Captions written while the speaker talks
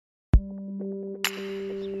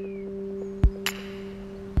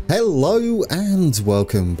Hello and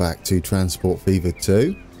welcome back to Transport Fever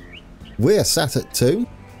 2. We're sat at 2.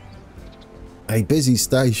 A busy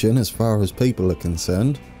station as far as people are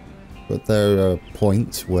concerned, but there are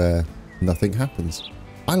points where nothing happens.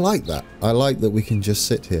 I like that. I like that we can just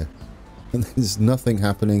sit here and there's nothing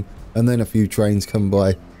happening and then a few trains come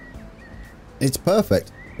by. It's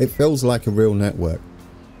perfect. It feels like a real network.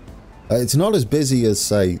 It's not as busy as,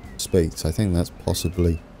 say, Speeds. I think that's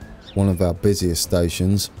possibly one of our busiest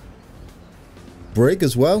stations. Brig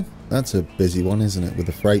as well. That's a busy one, isn't it? With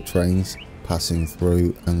the freight trains passing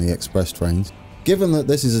through and the express trains. Given that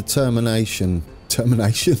this is a termination...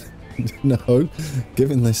 No.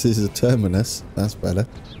 Given this is a terminus, that's better.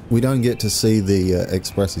 We don't get to see the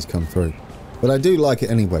expresses come through. But I do like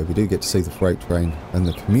it anyway. We do get to see the freight train and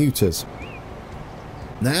the commuters.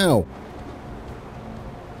 Now,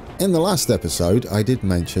 in the last episode, I did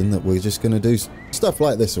mention that we're just going to do stuff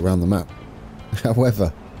like this around the map.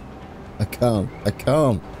 However, I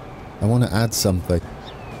can't. I want to add something.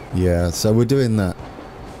 Yeah, so we're doing that.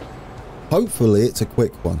 Hopefully it's a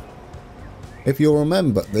quick one. If you'll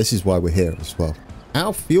remember, this is why we're here as well.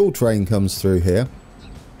 Our fuel train comes through here,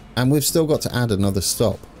 and we've still got to add another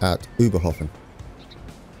stop at Oberhofen.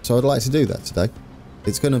 So I'd like to do that today.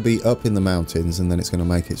 It's going to be up in the mountains, and then it's going to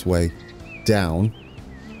make its way down.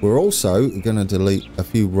 We're also going to delete a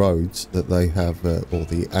few roads that they have, or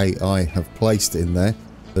the AI have placed in there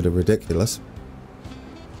that are ridiculous.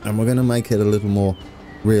 And we're going to make it a little more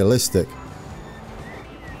realistic.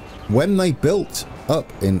 When they built up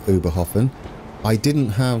in Oberhofen, I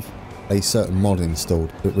didn't have a certain mod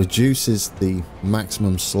installed. It reduces the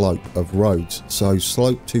maximum slope of roads. So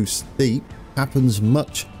slope too steep happens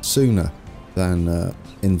much sooner than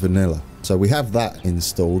in vanilla. So we have that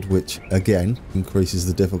installed, which again increases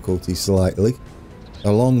the difficulty slightly,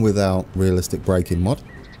 along with our realistic braking mod.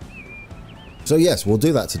 So yes, we'll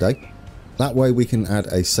do that today. That way we can add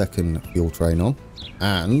a second fuel train on,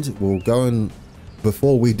 and we'll go and,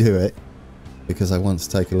 before we do it, because I want to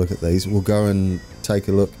take a look at these, we'll go and take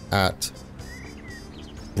a look at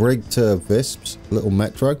Brig to Visp's little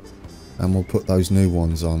metro, and we'll put those new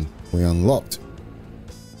ones on we unlocked.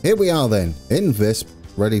 Here we are then, in Visp,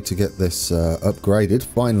 ready to get this upgraded,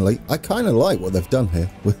 finally. I kind of like what they've done here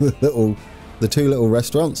with the two little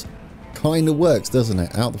restaurants. Kind of works, doesn't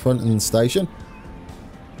it? Out the front of the station.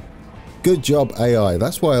 Good job, AI.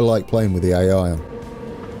 That's why I like playing with the AI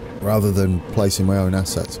on, rather than placing my own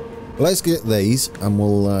assets. Let's get these and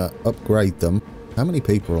we'll upgrade them. How many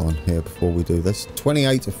people are on here before we do this?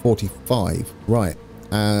 28 to 45. Right.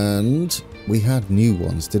 And we had new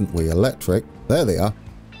ones, didn't we? Electric. There they are.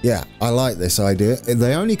 Yeah, I like this idea.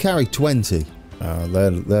 They only carry 20.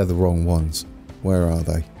 They're the wrong ones. Where are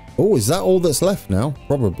they? Oh, is that all that's left now?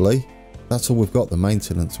 Probably. That's all we've got, the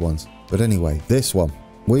maintenance ones. But anyway, this one.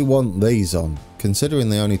 We want these on. Considering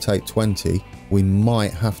they only take 20, we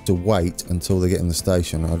might have to wait until they get in the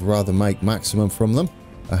station. I'd rather make maximum from them.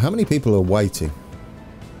 How many people are waiting?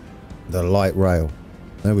 The light rail.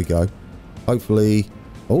 There we go. Hopefully...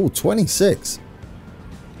 Oh, 26.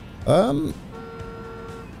 Do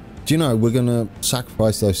you know, we're going to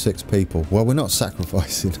sacrifice those 6 people. Well, we're not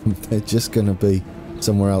sacrificing them. They're just going to be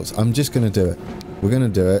somewhere else. I'm just going to do it. We're going to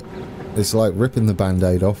do it. It's like ripping the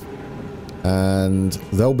band-aid off. And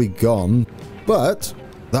they'll be gone. But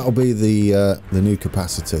that'll be the new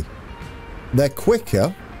capacity. They're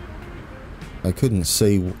quicker. I couldn't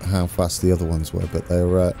see how fast the other ones were, but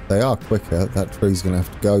they are quicker. That tree's going to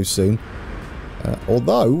have to go soon.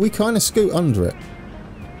 Although, we kind of scoot under it.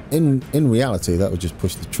 In reality, that would just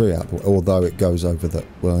push the tree out, although it goes over the...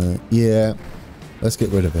 Well, yeah. Let's get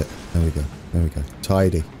rid of it. There we go. There we go.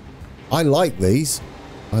 Tidy. I like these.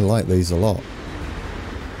 I like these a lot.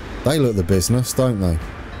 They look the business, don't they?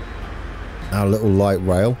 Our little light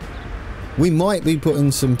rail. We might be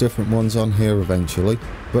putting some different ones on here eventually,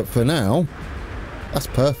 but for now, that's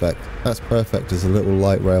perfect. That's perfect as a little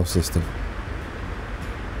light rail system.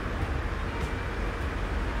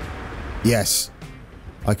 Yes.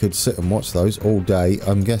 I could sit and watch those all day.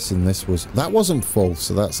 I'm guessing this was... That wasn't full,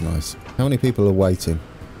 so that's nice. How many people are waiting?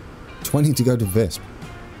 20 to go to Visp.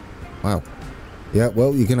 Wow. Yeah,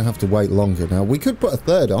 well, you're going to have to wait longer. Now, we could put a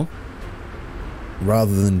third on,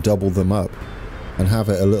 rather than double them up, and have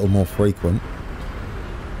it a little more frequent.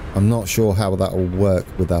 I'm not sure how that will work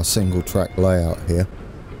with our single track layout here.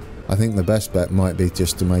 I think the best bet might be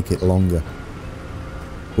just to make it longer.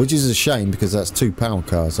 Which is a shame, because that's 2 power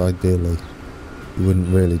cars, ideally. You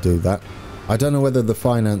wouldn't really do that. I don't know whether the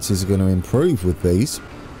finances are going to improve with these.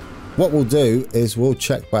 What we'll do is we'll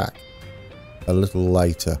check back a little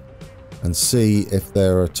later and see if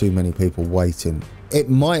there are too many people waiting. It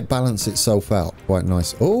might balance itself out quite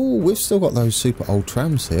nice. Oh, we've still got those super old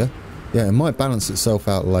trams here. Yeah, it might balance itself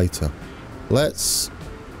out later. Let's...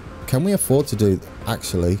 Can we afford to do...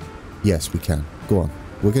 Actually, yes, we can. Go on.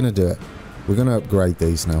 We're going to do it. We're going to upgrade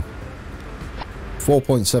these now.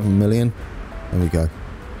 4.7 million. There we go.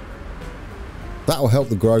 That'll help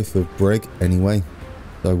the growth of Brig anyway.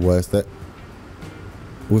 So worth it.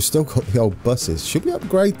 We've still got the old buses. Should we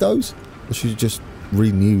upgrade those? Or should we just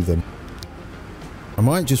renew them? I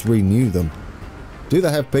might just renew them. Do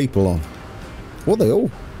they have people on? Well, they all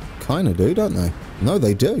kind of do, don't they? No,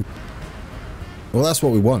 they do. Well, that's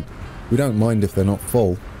what we want. We don't mind if they're not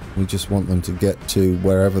full. We just want them to get to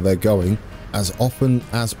wherever they're going as often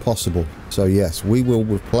as possible. So yes, we will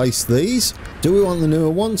replace these. Do we want the newer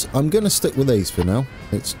ones? I'm going to stick with these for now.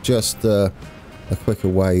 It's just a quicker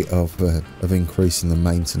way of increasing the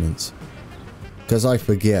maintenance. Because I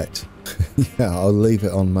forget. Yeah, I'll leave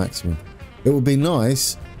it on maximum. It would be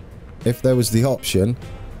nice if there was the option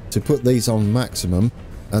to put these on maximum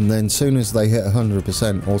and then as soon as they hit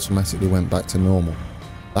 100% automatically went back to normal.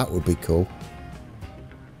 That would be cool.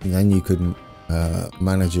 And then you could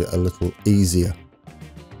manage it a little easier.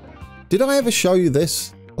 Did I ever show you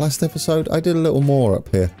this last episode? I did a little more up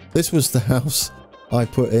here. This was the house I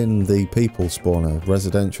put in the people spawner,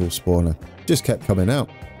 residential spawner. Just kept coming out.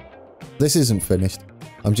 This isn't finished.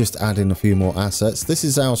 I'm just adding a few more assets. This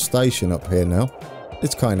is our station up here now.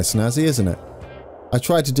 It's kind of snazzy, isn't it? I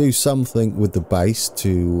tried to do something with the base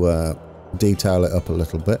to detail it up a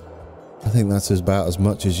little bit. I think that's about as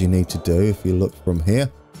much as you need to do if you look from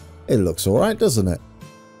here. It looks alright, doesn't it?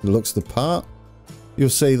 It looks the part. You'll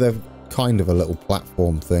see they've kind of a little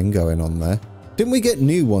platform thing going on there. Didn't we get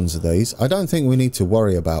new ones of these? I don't think we need to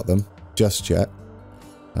worry about them just yet.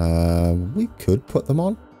 We could put them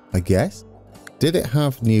on, I guess. Did it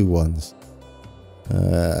have new ones?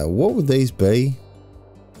 What would these be?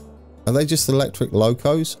 Are they just electric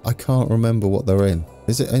locos? I can't remember what they're in.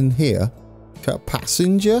 Is it in here?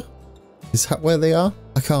 Passenger? Is that where they are?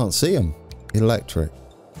 I can't see them. Electric.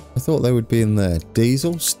 I thought they would be in there.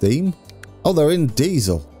 Diesel? Steam? Oh, they're in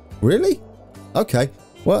diesel. Really? Okay.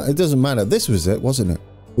 Well, it doesn't matter. This was it, wasn't it?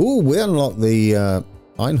 Ooh, we unlocked the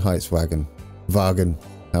Einheitswagen. Wagen,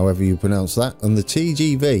 however you pronounce that. And the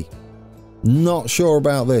TGV. Not sure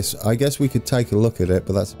about this. I guess we could take a look at it,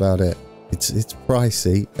 but that's about it. It's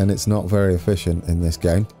pricey and it's not very efficient in this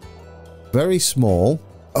game. Very small.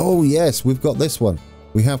 Oh yes, we've got this one.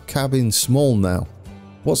 We have cabin small now.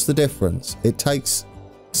 What's the difference? It takes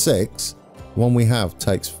 6. One we have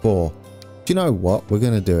takes 4. Do you know what? We're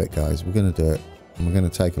going to do it, guys. We're going to do it. And we're going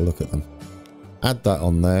to take a look at them. Add that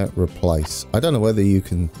on there. Replace. I don't know whether you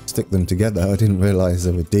can stick them together. I didn't realise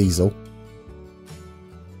they were diesel.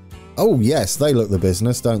 Oh yes, they look the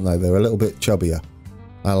business, don't they? They're a little bit chubbier.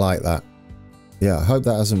 I like that. Yeah, I hope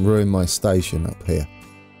that hasn't ruined my station up here.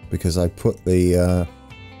 Because I put the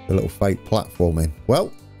little fake platform in.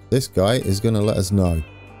 Well, this guy is going to let us know.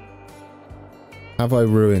 Have I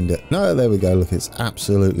ruined it? No, there we go. Look, it's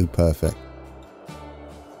absolutely perfect.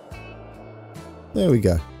 There we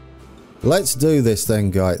go. Let's do this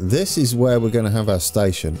then, guy. This is where we're going to have our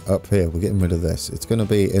station. Up here. We're getting rid of this. It's going to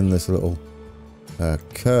be in this little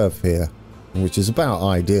curve here. Which is about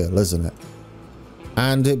ideal, isn't it?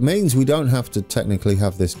 And it means we don't have to technically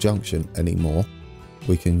have this junction anymore.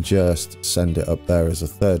 We can just send it up there as a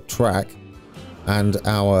third track. And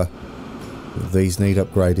these need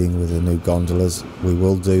upgrading with the new gondolas. We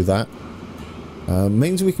will do that.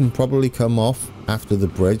 Means we can probably come off after the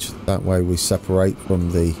bridge. That way we separate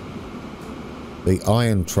from the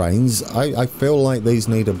iron trains. I feel like these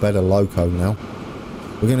need a better loco now.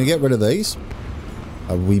 We're going to get rid of these.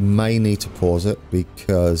 We may need to pause it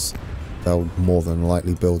because they'll more than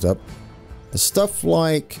likely build up. The stuff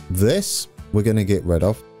like this, we're going to get rid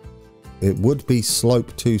of. It would be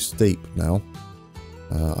slope too steep now.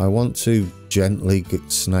 I want to gently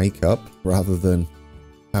snake up rather than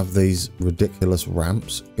have these ridiculous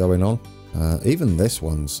ramps going on. Even this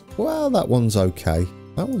one's, well, that one's okay.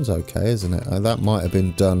 That one's okay, isn't it? That might have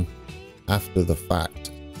been done after the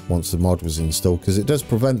fact once the mod was installed because it does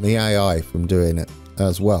prevent the AI from doing it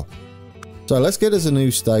as well. So let's get us a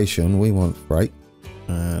new station. We want freight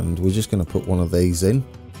and we're just going to put one of these in.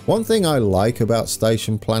 One thing I like about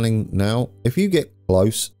station planning now, if you get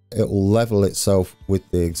close, it will level itself with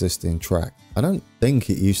the existing track. I don't think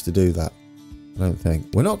it used to do that. I don't think.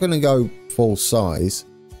 We're not going to go full size.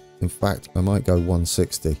 In fact, I might go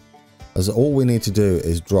 160. As all we need to do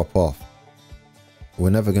is drop off. We're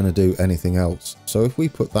never going to do anything else. So if we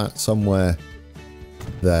put that somewhere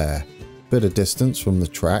there, bit of distance from the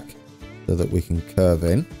track, so that we can curve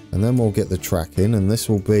in, and then we'll get the track in, and this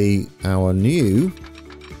will be our new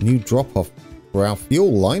drop off for our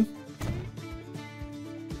fuel line,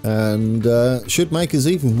 and should make us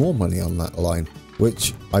even more money on that line,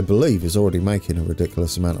 which I believe is already making a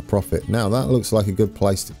ridiculous amount of profit. Now that looks like a good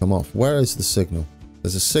place to come off. Where is the signal?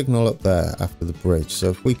 There's a signal up there after the bridge, so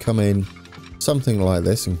if we come in something like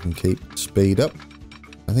this and can keep speed up,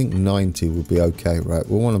 I think 90 would be okay, right?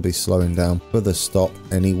 We'll want to be slowing down for the stop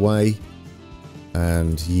anyway.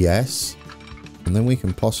 And yes. And then we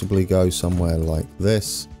can possibly go somewhere like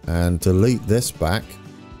this and delete this back.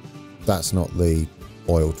 That's not the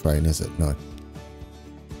oil train, is it? No.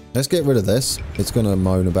 Let's get rid of this. It's going to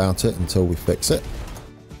moan about it until we fix it.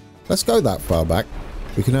 Let's go that far back.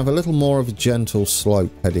 We can have a little more of a gentle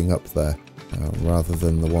slope heading up there rather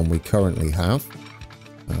than the one we currently have.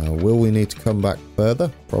 Will we need to come back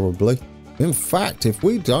further? Probably. In fact, if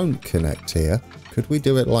we don't connect here, could we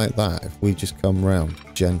do it like that? If we just come round,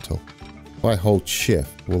 gentle. If I hold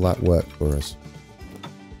shift, will that work for us?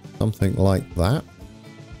 Something like that.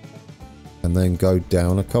 And then go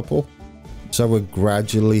down a couple. So we're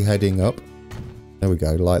gradually heading up. There we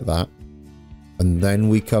go, like that. And then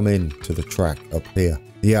we come in to the track up here.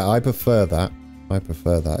 Yeah, I prefer that. I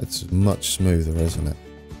prefer that. It's much smoother, isn't it?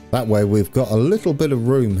 That way we've got a little bit of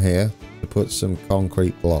room here to put some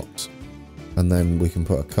concrete blocks. And then we can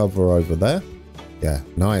put a cover over there. Yeah,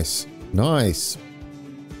 nice. Nice.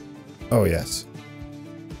 Oh, yes.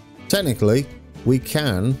 Technically, we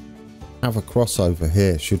can have a crossover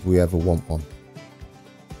here should we ever want one.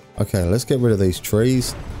 Okay, let's get rid of these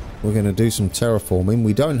trees. We're going to do some terraforming.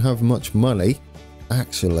 We don't have much money.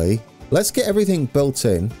 Actually, let's get everything built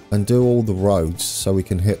in and do all the roads so we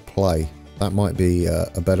can hit play. That might be a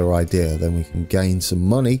better idea. Then we can gain some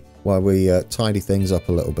money while we tidy things up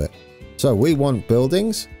a little bit. So we want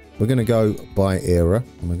buildings. We're going to go by era.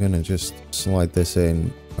 And we're going to just slide this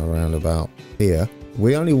in around about here.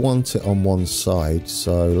 We only want it on one side.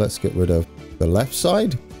 So let's get rid of the left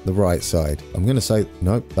side, the right side. I'm going to say,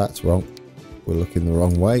 nope, that's wrong. We're looking the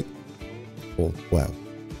wrong way. Or, well,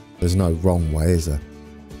 there's no wrong way, is there?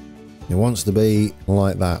 It wants to be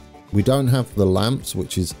like that. We don't have the lamps,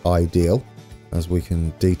 which is ideal, as we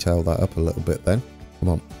can detail that up a little bit then. Come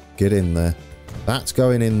on, get in there. That's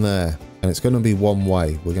going in there, and it's going to be one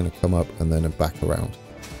way. We're going to come up and then back around.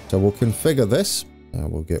 So we'll configure this.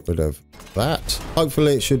 We'll get rid of that.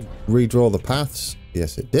 Hopefully it should redraw the paths.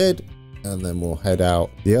 Yes, it did. And then we'll head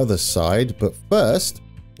out the other side. But first,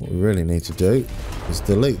 what we really need to do is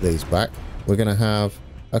delete these back. We're going to have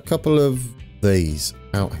a couple of these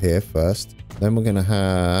out here first. Then we're going to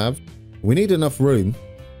have... We need enough room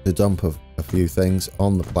to dump a few things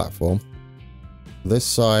on the platform. This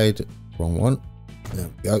side, wrong one. There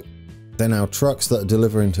we go. Then our trucks that are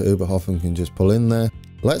delivering to Oberhofen can just pull in there.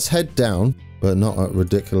 Let's head down, but not at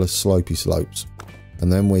ridiculous slopey slopes.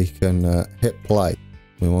 And then we can hit play.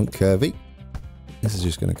 We want curvy. This is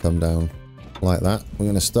just going to come down like that. We're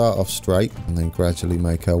going to start off straight and then gradually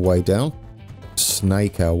make our way down.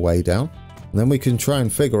 Snake our way down. And then we can try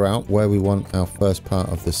and figure out where we want our first part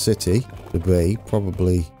of the city to be.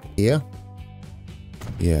 Probably here.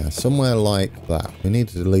 Yeah, somewhere like that. We need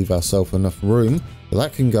to leave ourselves enough room. So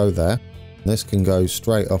that can go there. This can go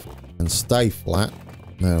straight off and stay flat.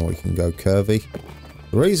 Now we can go curvy.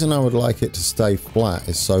 The reason I would like it to stay flat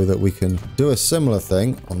is so that we can do a similar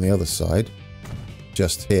thing on the other side.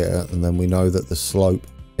 Just here. And then we know that the slope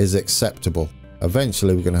is acceptable.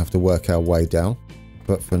 Eventually we're going to have to work our way down.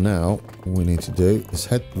 But for now, all we need to do is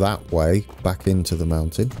head that way back into the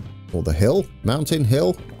mountain. Or the hill. Mountain,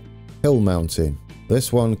 hill. Hill, mountain.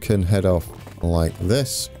 This one can head off like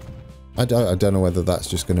this. I don't know whether that's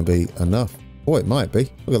just going to be enough. Oh, it might be.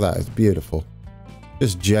 Look at that. It's beautiful.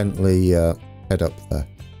 Just gently head up there.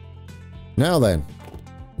 Now then,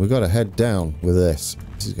 we've got to head down with this.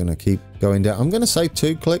 This is going to keep going down. I'm going to say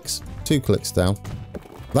 2 clicks. 2 clicks down.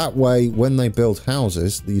 That way, when they build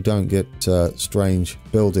houses, you don't get strange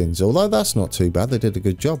buildings. Although that's not too bad. They did a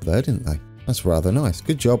good job there, didn't they? That's rather nice.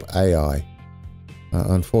 Good job, AI.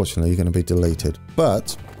 Unfortunately, you're going to be deleted.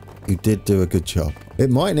 But you did do a good job. It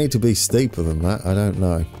might need to be steeper than that. I don't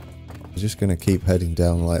know. We're just going to keep heading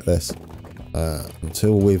down like this.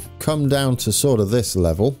 Until we've come down to sort of this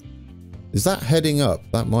level. Is that heading up?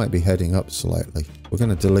 That might be heading up slightly. We're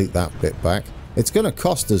going to delete that bit back. It's going to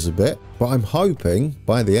cost us a bit, but I'm hoping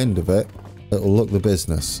by the end of it, it'll look the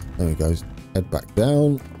business. There we go. Head back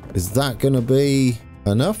down. Is that going to be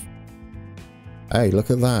enough? Hey, look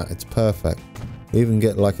at that. It's perfect. We even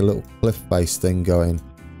get like a little cliff face thing going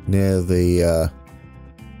near the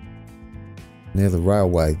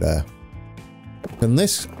railway there. Can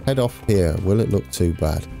this head off here? Will it look too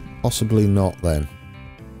bad? Possibly not then.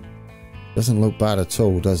 Doesn't look bad at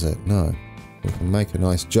all, does it? No. We can make a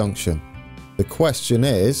nice junction. The question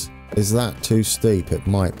is that too steep? It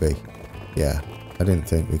might be. Yeah, I didn't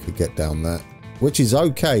think we could get down that. Which is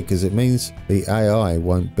okay, because it means the AI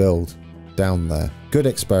won't build down there. Good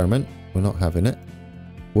experiment. We're not having it.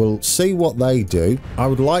 We'll see what they do. I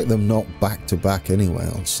would like them not back to back anyway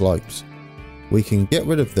on slopes. We can get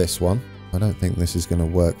rid of this one. I don't think this is going to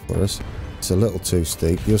work for us. It's a little too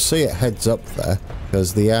steep. You'll see it heads up there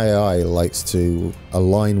because the AI likes to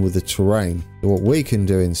align with the terrain. So what we can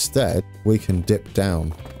do instead, we can dip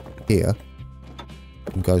down here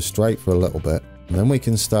and go straight for a little bit. And then we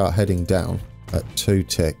can start heading down at 2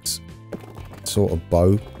 ticks. Sort of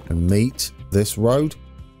bow and meet this road.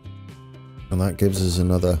 And that gives us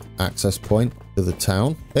another access point to the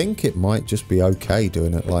town. I think it might just be okay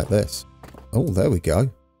doing it like this. Oh, there we go.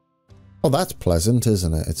 Oh, that's pleasant,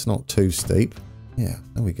 isn't it? It's not too steep. Yeah,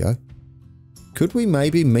 there we go. Could we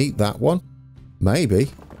maybe meet that one?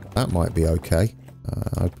 Maybe. That might be okay.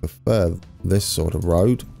 I'd prefer this sort of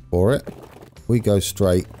road for it. We go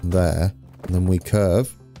straight there, and then we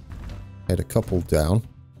curve. Head a couple down.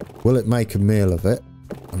 Will it make a meal of it?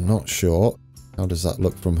 I'm not sure. How does that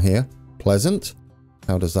look from here? Pleasant.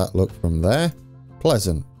 How does that look from there?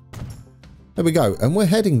 Pleasant. There we go. And we're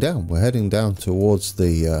heading down. We're heading down towards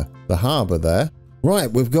the harbour there. Right,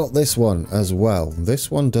 we've got this one as well. This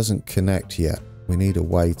one doesn't connect yet. We need a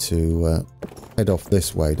way to head off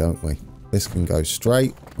this way, don't we? This can go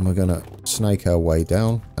straight, and we're going to snake our way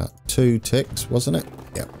down at 2 ticks, wasn't it?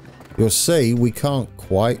 Yeah. You'll see we can't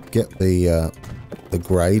quite get the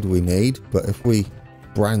grade we need, but if we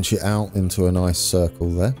branch it out into a nice circle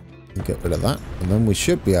there, we'll get rid of that, and then we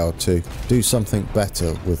should be able to do something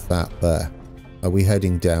better with that there. Are we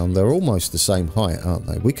heading down? They're almost the same height, aren't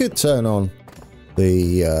they? We could turn on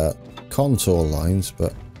the contour lines,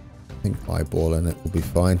 but I think eyeballing it will be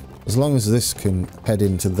fine. As long as this can head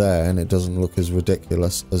into there and it doesn't look as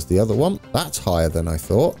ridiculous as the other one. That's higher than I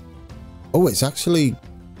thought. Oh, it's actually...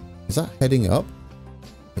 Is that heading up?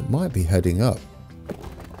 It might be heading up.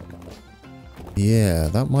 Yeah,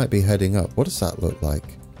 that might be heading up. What does that look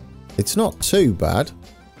like? It's not too bad.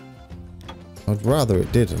 I'd rather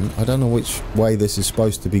it didn't. I don't know which way this is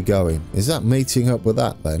supposed to be going. Is that meeting up with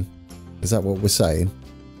that then? Is that what we're saying?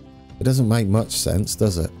 It doesn't make much sense,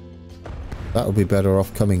 does it? That would be better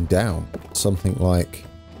off coming down. Something like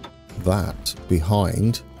that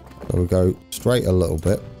behind. So we'll go straight a little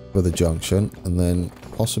bit for the junction and then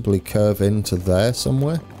possibly curve into there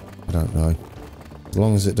somewhere. I don't know. As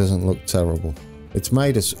long as it doesn't look terrible. It's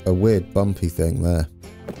made us a weird bumpy thing there.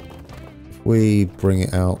 If we bring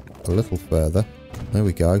it out a little further. There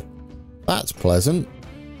we go. That's pleasant.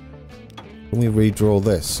 Can we redraw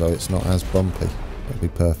this so it's not as bumpy? That'd be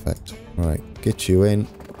perfect. Right, get you in.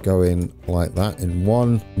 Go in like that in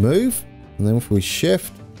one move. And then if we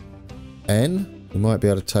shift N, we might be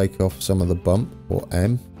able to take off some of the bump. Or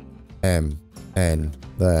M. M. N.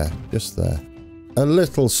 There. Just there. A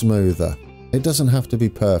little smoother. It doesn't have to be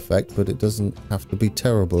perfect, but it doesn't have to be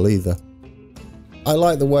terrible either. I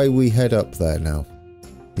like the way we head up there now.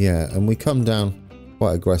 Yeah, and we come down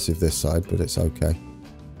quite aggressive this side, but it's okay.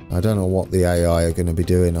 I don't know what the AI are going to be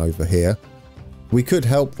doing over here. We could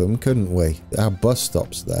help them, couldn't we? Our bus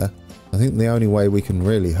stop's there. I think the only way we can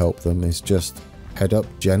really help them is just head up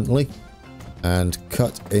gently and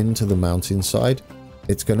cut into the mountainside.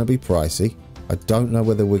 It's going to be pricey. I don't know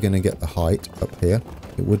whether we're going to get the height up here.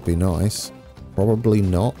 It would be nice. Probably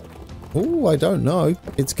not. Oh, I don't know.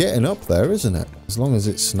 It's getting up there, isn't it? As long as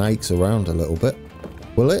it snakes around a little bit.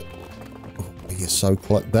 Will it? Oh, you're so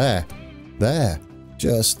close. There. There.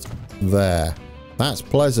 Just there. That's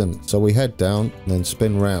pleasant. So we head down and then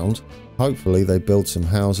spin round. Hopefully they build some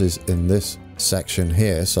houses in this section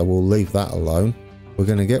here, so we'll leave that alone. We're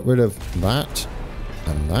going to get rid of that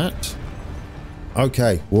and that.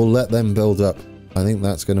 Okay, we'll let them build up. I think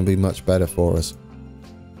that's going to be much better for us.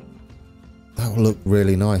 That would look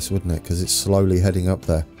really nice, wouldn't it? Because it's slowly heading up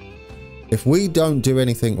there. If we don't do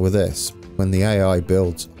anything with this, when the AI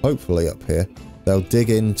builds, hopefully up here, they'll dig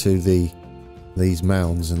into these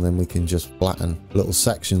mounds and then we can just flatten little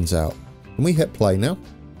sections out. Can we hit play now?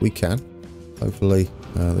 We can. Hopefully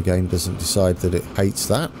the game doesn't decide that it hates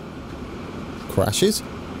that. Crashes.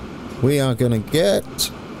 We are going to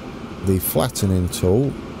get the flattening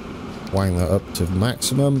tool. Wang that up to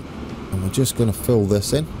maximum. And we're just going to fill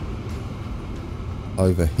this in.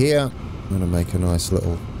 Over here, I'm going to make a nice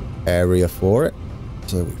little area for it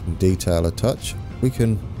so we can detail a touch. We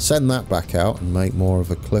can send that back out and make more of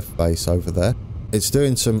a cliff face over there. It's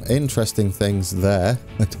doing some interesting things there.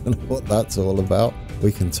 I don't know what that's all about.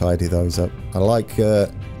 We can tidy those up. I like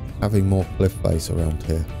having more cliff face around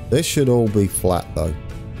here. This should all be flat though,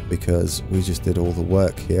 because we just did all the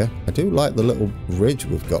work here. I do like the little ridge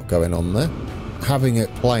we've got going on there. Having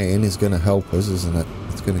it playing is going to help us, isn't it?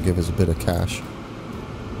 It's going to give us a bit of cash.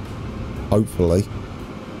 Hopefully.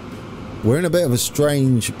 We're in a bit of a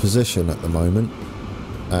strange position at the moment,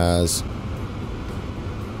 as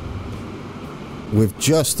we've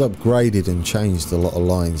just upgraded and changed a lot of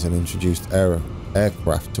lines and introduced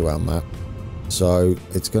aircraft to our map. So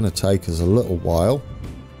it's going to take us a little while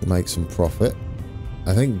to make some profit.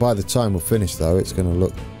 I think by the time we're finished though, it's going to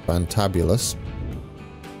look fantabulous.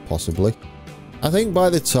 Possibly. I think by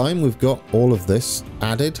the time we've got all of this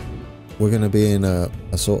added, we're going to be in a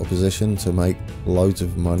sort of position to make loads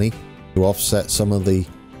of money to offset some of the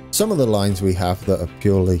lines we have that are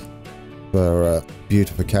purely for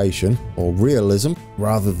beautification or realism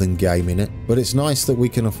rather than gaming it. But it's nice that we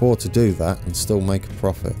can afford to do that and still make a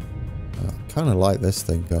profit. I kind of like this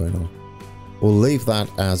thing going on. We'll leave that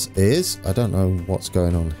as is. I don't know what's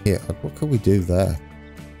going on here. What could we do there?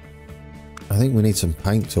 I think we need some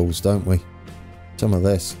paint tools, don't we? Some of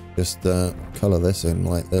this. Just colour this in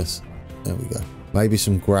like this. There we go. Maybe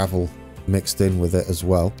some gravel mixed in with it as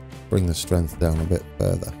well. Bring the strength down a bit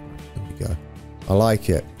further. There we go. I like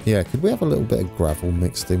it. Yeah, could we have a little bit of gravel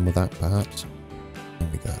mixed in with that perhaps? There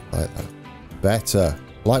we go. Like that. Better.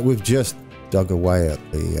 Like we've just dug away at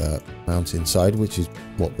the mountainside, which is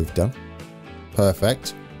what we've done.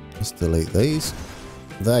 Perfect. Let's delete these.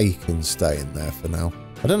 They can stay in there for now.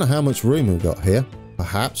 I don't know how much room we've got here.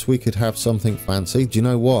 Perhaps we could have something fancy. Do you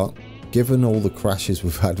know what? Given all the crashes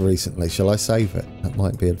we've had recently, shall I save it? That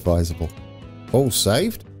might be advisable. All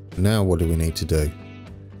saved? Now what do we need to do?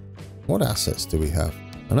 What assets do we have?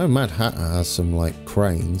 I know Mad Hatter has some like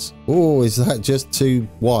cranes. Oh, is that just too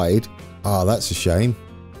wide? Ah, that's a shame.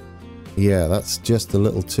 Yeah, that's just a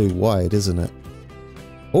little too wide, isn't it?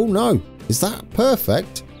 Oh no, is that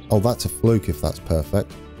perfect? Oh, that's a fluke if that's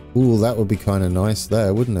perfect. Ooh, that would be kind of nice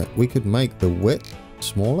there, wouldn't it? We could make the width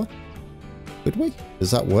smaller. Could we?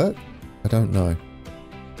 Does that work? I don't know.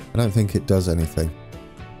 I don't think it does anything.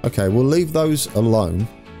 Okay, we'll leave those alone.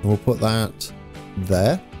 We'll put that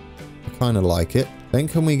there. I kind of like it. Then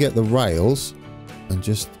can we get the rails and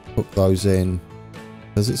just put those in?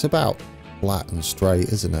 Because it's about flat and straight,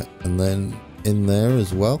 isn't it? And then in there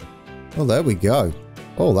as well. Oh, there we go.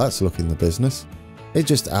 Oh, that's looking the business. It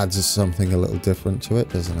just adds something a little different to it,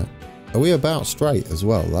 doesn't it? Are we about straight as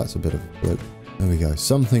well? That's a bit of a fluke. There we go.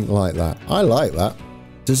 Something like that. I like that.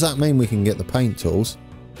 Does that mean we can get the paint tools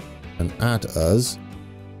and add us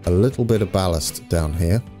a little bit of ballast down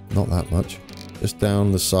here? Not that much. Just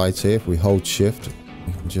down the sides here. If we hold shift,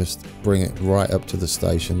 we can just bring it right up to the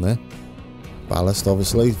station there. Ballast,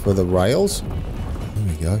 obviously, for the rails. There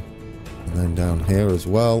we go. And then down here as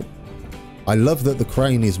well. I love that the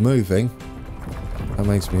crane is moving. That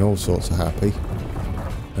makes me all sorts of happy.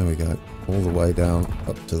 There we go. All the way down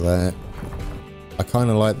up to there. I kind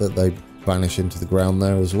of like that they vanish into the ground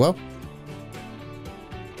there as well.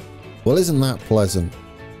 Well, isn't that pleasant?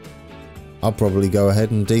 I'll probably go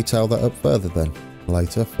ahead and detail that up further then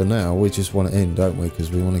later. For now, we just want it in, don't we?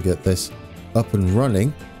 Because we want to get this up and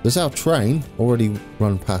running. Does our train already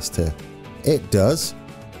run past here? It does.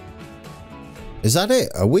 Is that it?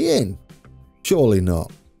 Are we in? Surely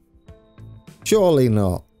not. Surely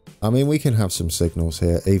not. I mean, we can have some signals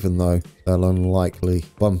here, even though they'll unlikely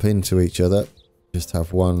bump into each other. Just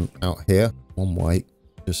have one out here, one way,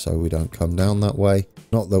 just so we don't come down that way.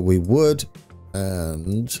 Not that we would,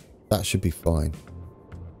 and that should be fine.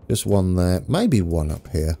 Just one there, maybe one up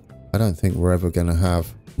here. I don't think we're ever going to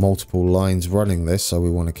have multiple lines running this, so we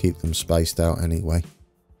want to keep them spaced out anyway.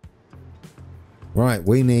 Right,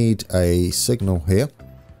 we need a signal here,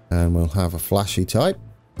 and we'll have a flashy type.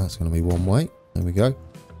 That's going to be one way. There we go.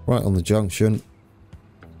 Right on the junction.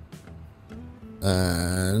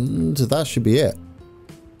 And that should be it.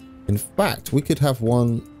 In fact, we could have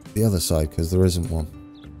one the other side because there isn't one.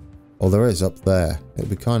 Oh, there is up there. It'd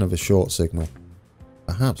be kind of a short signal.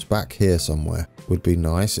 Perhaps back here somewhere would be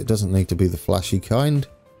nice. It doesn't need to be the flashy kind.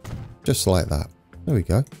 Just like that. There we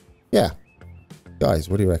go. Yeah. Guys,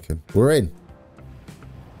 what do you reckon? We're in.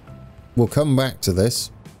 We'll come back to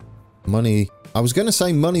this. Money. I was going to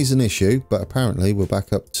say money's an issue, but apparently we're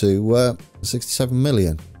back up to 67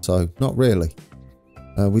 million. So, not really.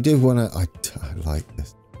 We do want to... I like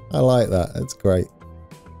this. I like that. It's great.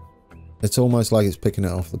 It's almost like it's picking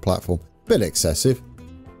it off the platform. Bit excessive.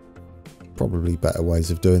 Probably better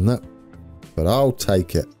ways of doing that. But I'll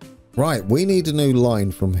take it. Right, we need a new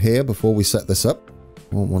line from here before we set this up.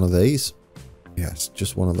 I want one of these. Yes,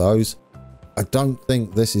 just one of those. I don't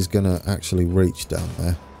think this is going to actually reach down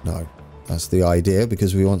there. No. That's the idea,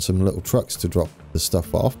 because we want some little trucks to drop the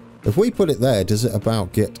stuff off. If we put it there, does it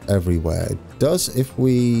about get everywhere? It does if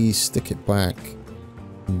we stick it back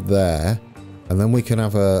there, and then we can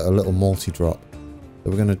have a little multi-drop. So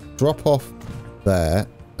we're going to drop off there,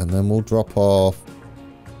 and then we'll drop off,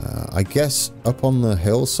 I guess, up on the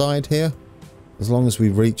hillside here, as long as we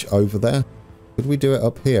reach over there. Could we do it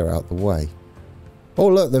up here out the way? Oh,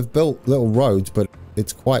 look, they've built little roads, but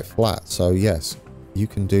it's quite flat, so yes, you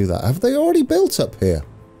can do that. Have they already built up here?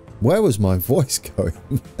 Where was my voice going?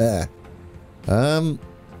 There.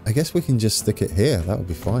 I guess we can just stick it here. That would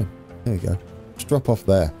be fine. There we go. Just drop off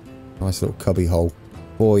there. Nice little cubby hole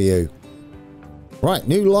for you. Right,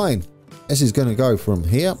 new line. This is going to go from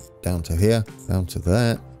here, down to here, down to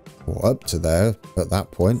there, or up to there at that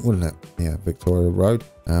point, wouldn't it? Yeah, Victoria Road.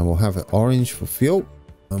 And we'll have it orange for fuel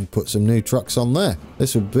and put some new trucks on there.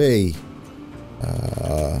 This will be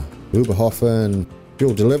Oberhofen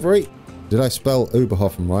fuel delivery. Did I spell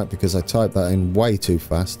Oberhofen right? Because I typed that in way too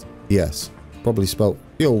fast. Yes, probably spelled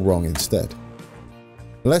fuel wrong instead.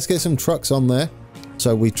 Let's get some trucks on there.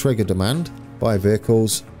 So we trigger demand, buy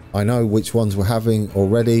vehicles. I know which ones we're having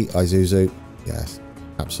already. Isuzu, yes,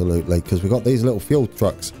 absolutely. Because we've got these little fuel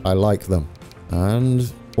trucks. I like them.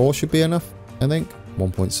 And 4 should be enough, I think.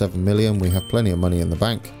 1.7 million. We have plenty of money in the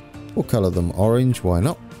bank. We'll colour them orange. Why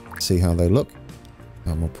not? See how they look.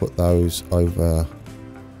 And we'll put those over.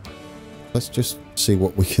 Let's just see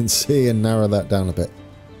what we can see and narrow that down a bit.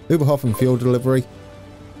 Oberhofen fuel delivery.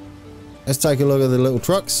 Let's take a look at the little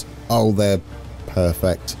trucks. Oh, they're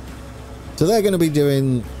perfect. So they're going to be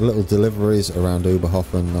doing little deliveries around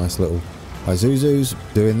Oberhofen. Nice little Isuzus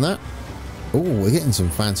doing that. Oh, we're getting some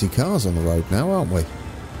fancy cars on the road now, aren't we?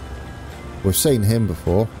 We've seen him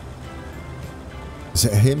before. Is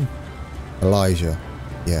it him? Elijah.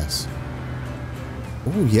 Yes.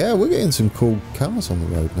 Oh, yeah, we're getting some cool cars on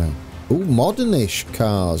the road now. Oh, modernish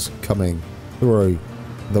cars coming through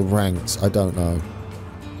the ranks. I don't know.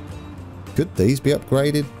 Could these be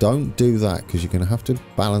upgraded? Don't do that, because you're going to have to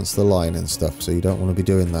balance the line and stuff, so you don't want to be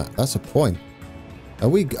doing that. That's a point. Are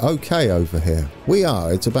we okay over here? We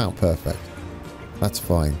are. It's about perfect. That's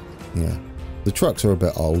fine. Yeah. The trucks are a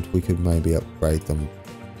bit old. We could maybe upgrade them.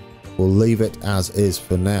 We'll leave it as is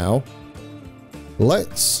for now.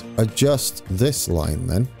 Let's adjust this line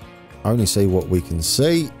then. Only see what we can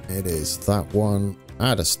see. It is that one.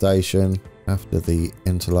 Add a station. After the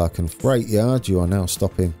Interlaken Freight Yard, you are now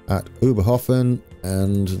stopping at Oberhofen.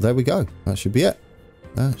 And there we go. That should be it.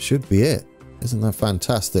 That should be it. Isn't that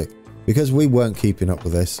fantastic? Because we weren't keeping up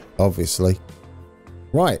with this, obviously.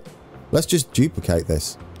 Right. Let's just duplicate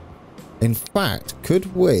this. In fact,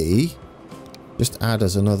 could we just add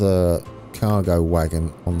as another cargo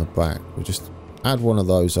wagon on the back? We'll just add one of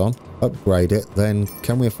those on, upgrade it, then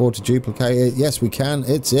can we afford to duplicate it? Yes, we can.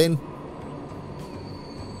 It's in.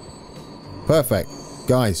 Perfect.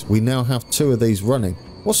 Guys, we now have 2 of these running.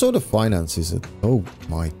 What sort of finances are... Oh,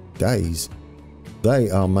 my days. They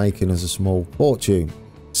are making us a small fortune.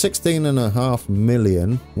 16.5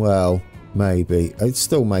 million. Well, maybe. It's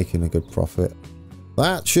still making a good profit.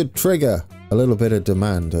 That should trigger a little bit of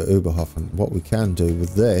demand at Oberhofen. What we can do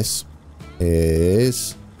with this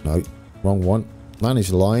is... No, wrong one.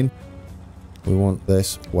 Manage line. We want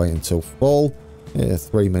this. Wait until full. Yeah,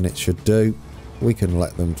 3 minutes should do. We can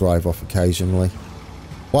let them drive off occasionally.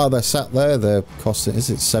 While they're sat there, they're costing... Is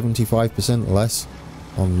it 75% less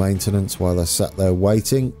on maintenance while they're sat there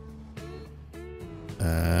waiting?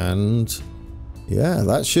 And... yeah,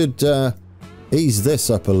 that should ease this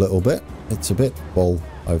up a little bit. It's a bit full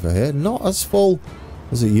over here. Not as full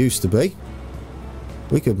as it used to be.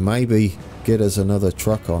 We could maybe get us another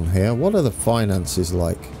truck on here. What are the finances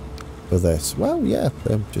like for this? Well, yeah,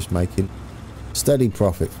 they're just making steady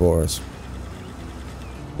profit for us.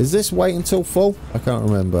 Is this wait until full? I can't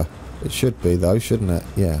remember. It should be though, shouldn't it?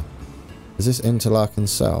 Yeah. Is this Interlaken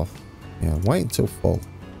South? Yeah, wait until full.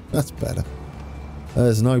 That's better.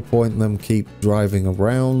 There's no point in them keep driving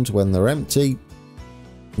around when they're empty.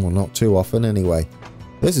 Well, not too often anyway.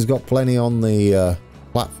 This has got plenty on the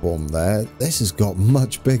platform there. This has got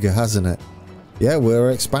much bigger, hasn't it? Yeah,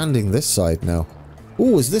 we're expanding this side now.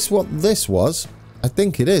 Oh, is this what this was? I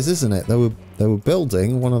think it is, isn't it? They were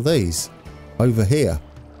building one of these over here.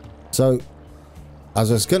 So, as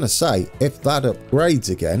I was going to say, if that upgrades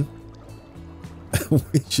again,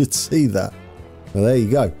 we should see that. Well, there you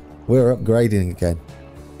go. We're upgrading again.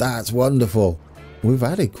 That's wonderful. We've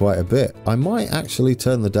added quite a bit. I might actually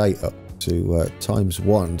turn the date up to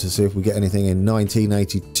 ×1 to see if we get anything in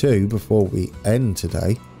 1982 before we end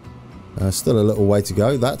today. Still a little way to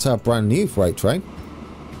go. That's our brand new freight train.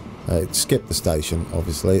 It skipped the station,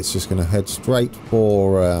 obviously. It's just going to head straight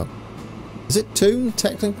for Is it Thun,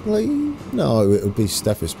 technically? No, it would be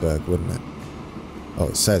Steffisburg, wouldn't it? Oh,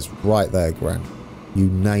 it says right there, Gran. You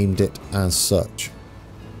named it as such.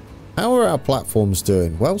 How are our platforms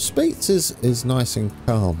doing? Well, Speeds is nice and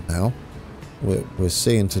calm now. We're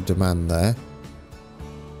seeing to demand there.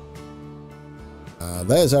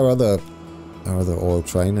 There's our other oil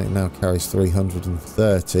train. It now carries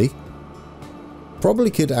 330.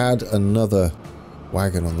 Probably could add another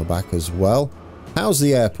wagon on the back as well. How's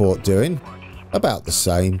the airport doing? About the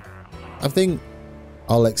same. I think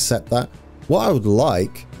I'll accept that. What I would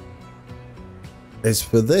like is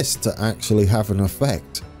for this to actually have an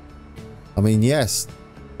effect. I mean, yes,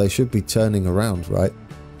 they should be turning around, right?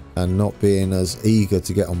 And not being as eager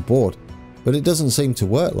to get on board. But it doesn't seem to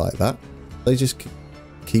work like that. They just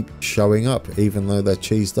keep showing up even though they're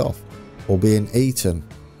cheesed off or being eaten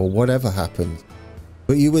or whatever happened.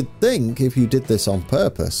 But you would think if you did this on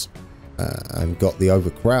purpose and got the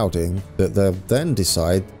overcrowding, that they'll then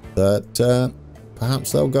decide that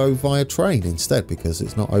perhaps they'll go via train instead because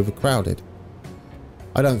it's not overcrowded.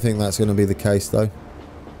 I don't think that's going to be the case though.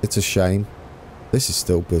 It's a shame. This is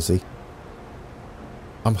still busy.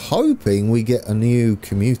 I'm hoping we get a new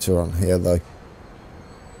commuter on here though,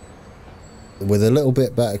 with a little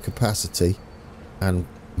bit better capacity and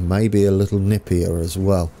maybe a little nippier as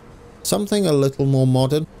well. Something a little more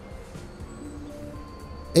modern.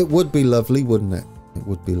 It would be lovely, wouldn't it? It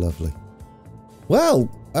would be lovely. Well,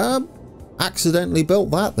 accidentally built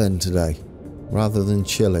that then today, rather than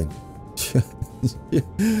chilling.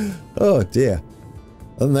 Oh dear.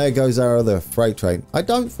 And there goes our other freight train. I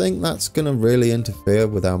don't think that's going to really interfere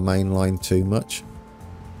with our main line too much.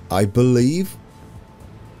 I believe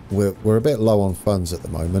we're a bit low on funds at the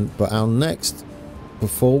moment, but our next,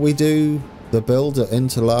 before we do the build at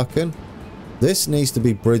Interlaken, this needs to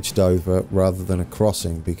be bridged over rather than a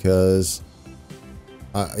crossing because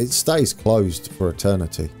it stays closed for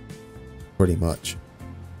eternity, pretty much,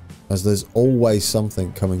 as there's always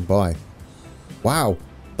something coming by. Wow,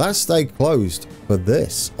 that stayed closed for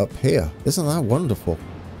this up here. Isn't that wonderful?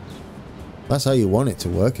 That's how you want it to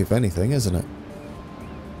work, if anything, isn't it?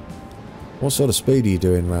 What sort of speed are you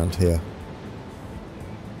doing around here?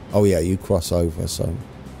 Oh yeah, you cross over, so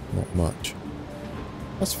not much.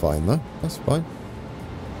 That's fine though, that's fine.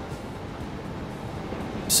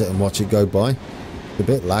 Sit and watch it go by. A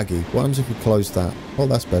bit laggy. What happens if we close that? Oh,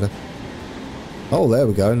 that's better. Oh, there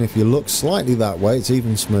we go. And if you look slightly that way, it's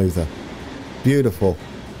even smoother. Beautiful.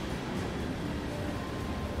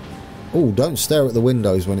 Oh, don't stare at the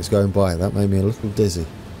windows when it's going by. That made me a little dizzy.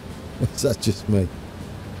 Is that just me?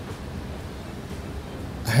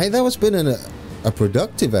 Hey, that was been a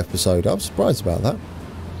productive episode. I'm surprised about that.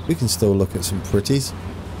 We can still look at some pretties.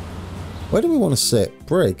 Where do we want to sit?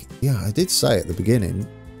 Brig. Yeah, I did say at the beginning,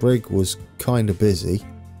 Brig was kind of busy.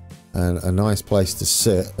 And a nice place to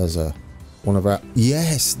sit as one of our...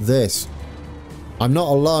 Yes, this. I'm not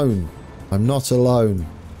alone. I'm not alone.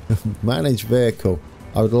 Manage vehicle.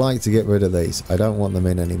 I would like to get rid of these. I don't want them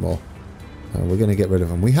in anymore. We're going to get rid of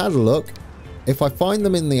them. We had a look. If I find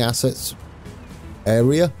them in the assets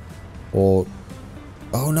area, or...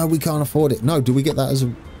 Oh, no, we can't afford it. No, do we get that as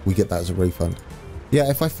a... We get that as a refund. Yeah,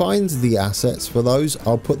 if I find the assets for those,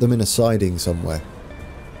 I'll put them in a siding somewhere.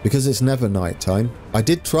 Because it's never nighttime. I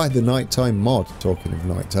did try the nighttime mod, talking of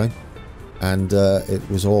nighttime. And it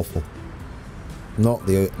was awful. Not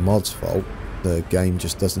the mod's fault. The game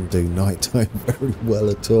just doesn't do nighttime very well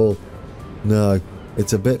at all. No,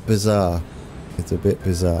 it's a bit bizarre. It's a bit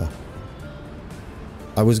bizarre.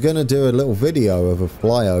 I was going to do a little video of a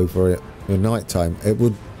flyover at nighttime. It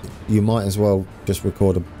would... You might as well just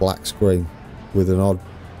record a black screen with an odd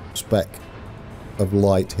speck of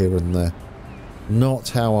light here and there. Not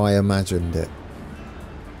how I imagined it.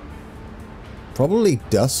 Probably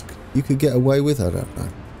dusk you could get away with. I don't know.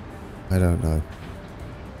 I don't know.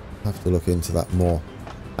 Have to look into that more.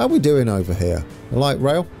 How are we doing over here? The light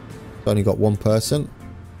rail? It's only got one person.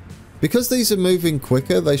 Because these are moving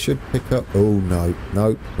quicker, they should pick up... Oh, no.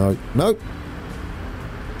 No, no, no.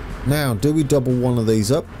 Now, do we double one of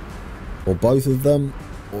these up? Or both of them?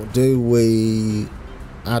 Or do we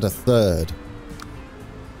add a third?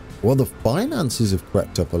 Well, the finances have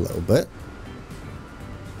crept up a little bit.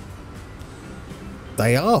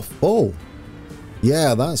 They are full.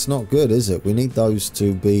 Yeah, that's not good, is it? We need those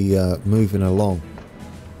to be moving along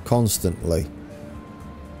constantly.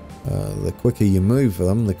 The quicker you move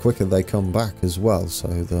them, the quicker they come back as well. So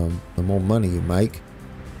the more money you make.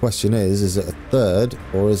 Question is it a third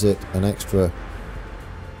or is it an extra?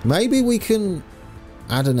 Maybe we can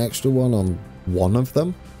add an extra one on one of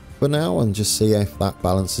them for now and just see if that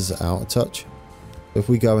balances it out a touch. If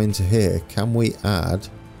we go into here, can we add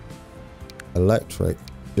electric,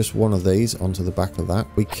 just one of these onto the back of that.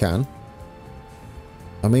 We can.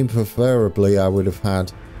 I mean, preferably I would have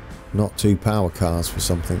had not 2 power cars for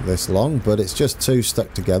something this long, but it's just 2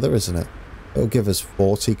 stuck together, isn't it? It'll give us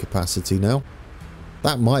 40 capacity now.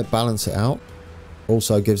 That might balance it out.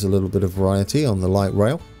 Also gives a little bit of variety on the light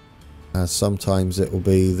rail, as sometimes it will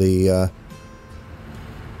be the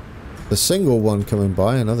single one coming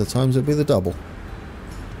by, and other times it'll be the double.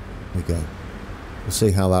 There we go. We'll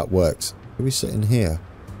see how that works. Can we sit in here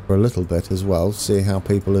for a little bit as well, see how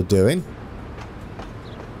people are doing?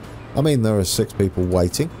 I mean, there are 6 people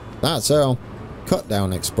waiting. That's our cut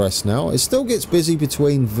down express now. It still gets busy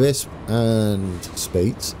between Visp and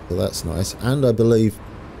Speets, so that's nice. And I believe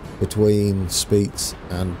between Speets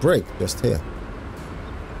and Brig, just here.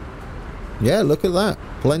 Yeah, look at that.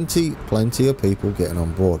 Plenty of people getting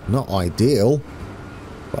on board. Not ideal,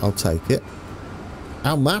 but I'll take it.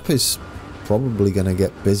 Our map is probably going to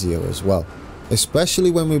get busier as well,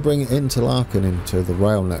 especially when we bring Interlaken into the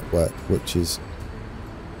rail network, which is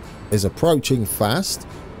approaching fast.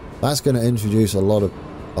 That's going to introduce a lot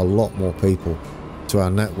more people to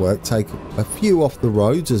our network, take a few off the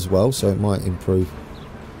roads as well, so it might improve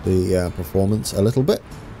the performance a little bit.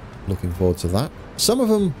 Looking forward to that. Some of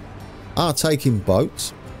them are taking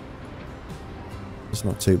boats. It's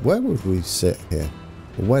not too... Where would we sit here?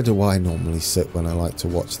 Where do I normally sit when I like to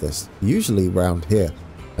watch this? Usually round here.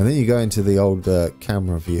 And then you go into the old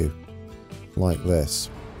camera view. Like this.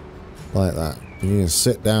 Like that. And you can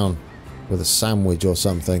sit down with a sandwich or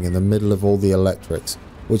something in the middle of all the electrics,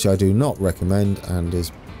 which I do not recommend and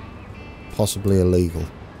is possibly illegal.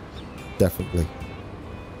 Definitely.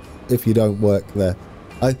 If you don't work there.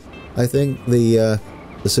 I think the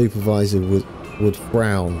supervisor would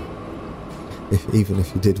frown even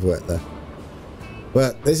if you did work there.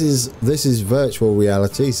 But this is virtual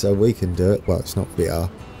reality, so we can do it. Well, it's not VR.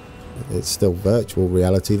 It's still virtual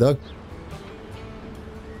reality though.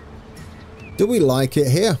 Do we like it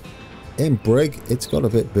here? In Brig, it's got a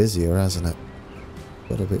bit busier, hasn't it?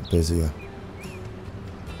 Got a bit busier.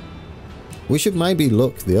 We should maybe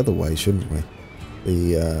look the other way, shouldn't we?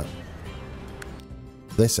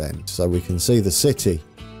 This end, so we can see the city.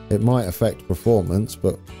 It might affect performance,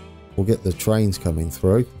 but we'll get the trains coming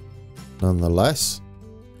through. Nonetheless,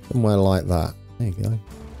 somewhere like that. There you go.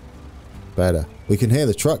 Better. We can hear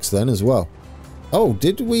the trucks then as well. Oh,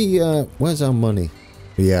 did we... where's our money?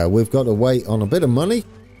 Yeah, we've got to wait on a bit of money.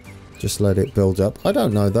 Just let it build up. I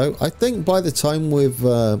don't know though. I think by the time we've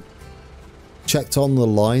checked on the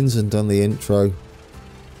lines and done the intro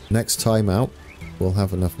next time out, we'll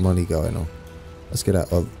have enough money going on. Let's get out.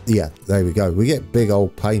 Oh, yeah, there we go. We get big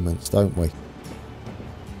old payments, don't we?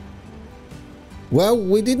 Well,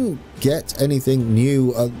 we didn't get anything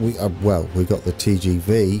new. Well, we got the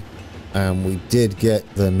TGV, and we did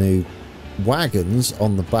get the new wagons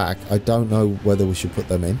on the back. I don't know whether we should put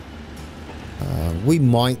them in. We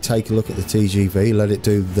might take a look at the TGV, let it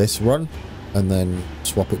do this run, and then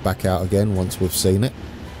swap it back out again once we've seen it.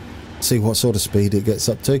 See what sort of speed it gets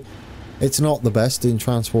up to. It's not the best in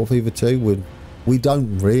Transport Fever 2. We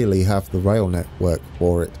don't really have the rail network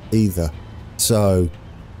for it either. So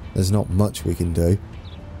there's not much we can do.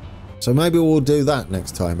 So maybe we'll do that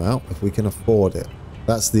next time out if we can afford it.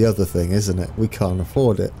 That's the other thing, isn't it? We can't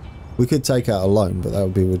afford it. We could take out a loan, but that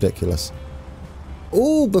would be ridiculous.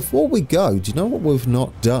 Oh, before we go, do you know what we've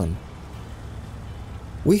not done?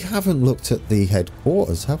 We haven't looked at the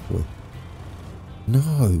headquarters, have we?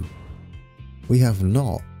 No, we have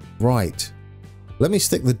not. Right. Let me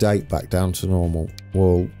stick the date back down to normal.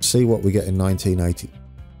 We'll see what we get in 1980.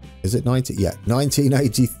 Is it 90? Yeah,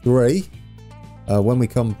 1983. When we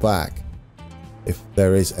come back, if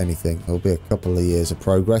there is anything, there'll be a couple of years of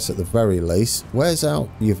progress at the very least. Where's out?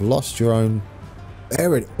 You've lost your own...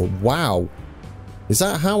 There it... Oh, wow. Is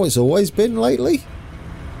that how it's always been lately?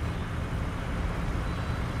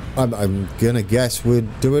 I'm gonna guess we're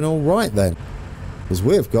doing all right then. Because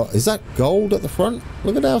we've got... Is that gold at the front?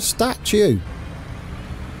 Look at our statue.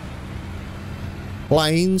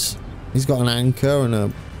 Planes. He's got an anchor and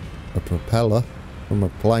a propeller from a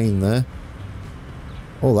plane there.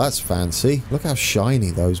 Oh, that's fancy. Look how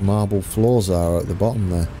shiny those marble floors are at the bottom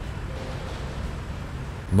there.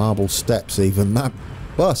 Marble steps even. That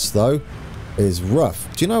bus, though, is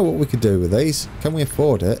rough. Do you know what we could do with these? Can we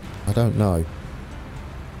afford it? I don't know.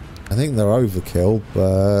 I think they're overkill,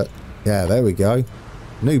 but... Yeah, there we go.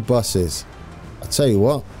 New buses. I tell you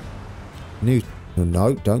what. New...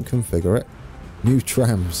 No, don't configure it. New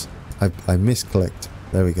trams. I misclicked.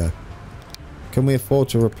 There we go. Can we afford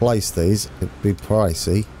to replace these? It'd be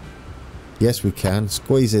pricey. Yes, we can.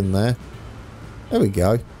 Squeeze in there. There we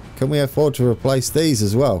go. Can we afford to replace these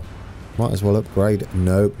as well? Might as well upgrade.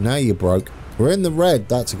 Nope, now you're broke. We're in the red.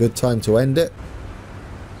 That's a good time to end it.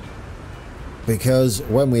 Because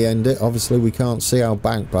when we end it, obviously we can't see our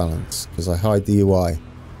bank balance because I hide the UI.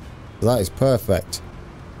 So that is perfect.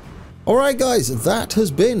 Alright guys, that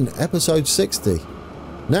has been episode 60.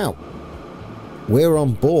 Now, we're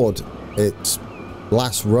on board its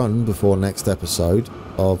last run before next episode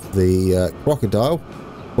of the crocodile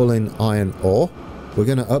pulling iron ore. We're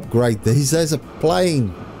going to upgrade these. There's a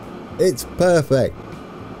plane. It's perfect.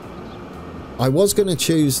 I was going to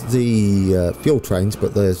choose the fuel trains,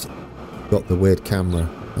 but there's got the weird camera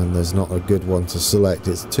and there's not a good one to select.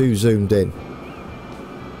 It's too zoomed in,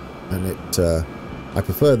 and I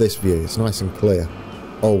prefer this view. It's nice and clear.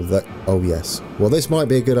 Oh yes. Well, this might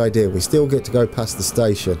be a good idea. We still get to go past the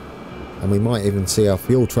station, and we might even see our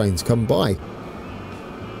fuel trains come by.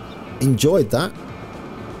 Enjoyed that.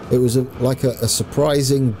 It was like a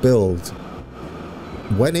surprising build.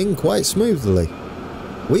 Went in quite smoothly.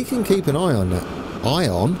 We can keep an eye on that. Eye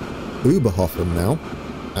on Oberhofen now,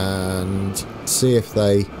 and see if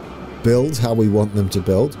they build how we want them to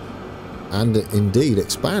build, and indeed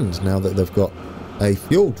expand now that they've got a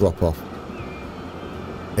fuel drop-off.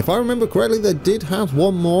 If I remember correctly, they did have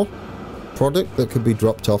one more product that could be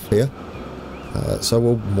dropped off here, so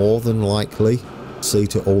we'll more than likely see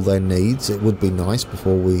to all their needs. It would be nice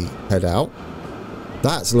before we head out.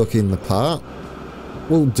 That's looking the part.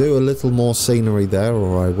 We'll do a little more scenery there,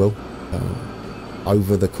 or I will,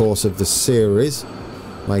 over the course of the series,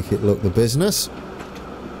 make it look the business.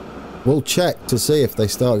 We'll check to see if they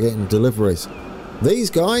start getting deliveries. These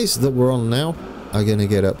guys that we're on now are going to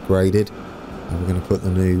get upgraded, and we're going to put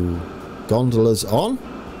the new gondolas on.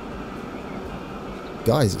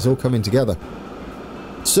 Guys, it's all coming together.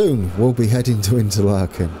 Soon we'll be heading to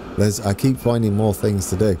Interlaken. I keep finding more things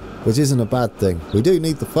to do, which isn't a bad thing. We do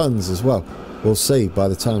need the funds as well. We'll see by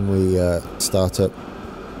the time we start up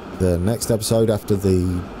the next episode after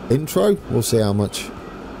the intro. We'll see how much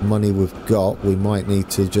money we've got. We might need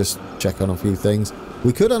to just check on a few things.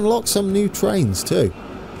 We could unlock some new trains too.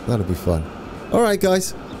 That'll be fun. Alright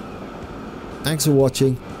guys, thanks for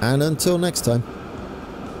watching, and until next time,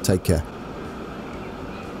 take care.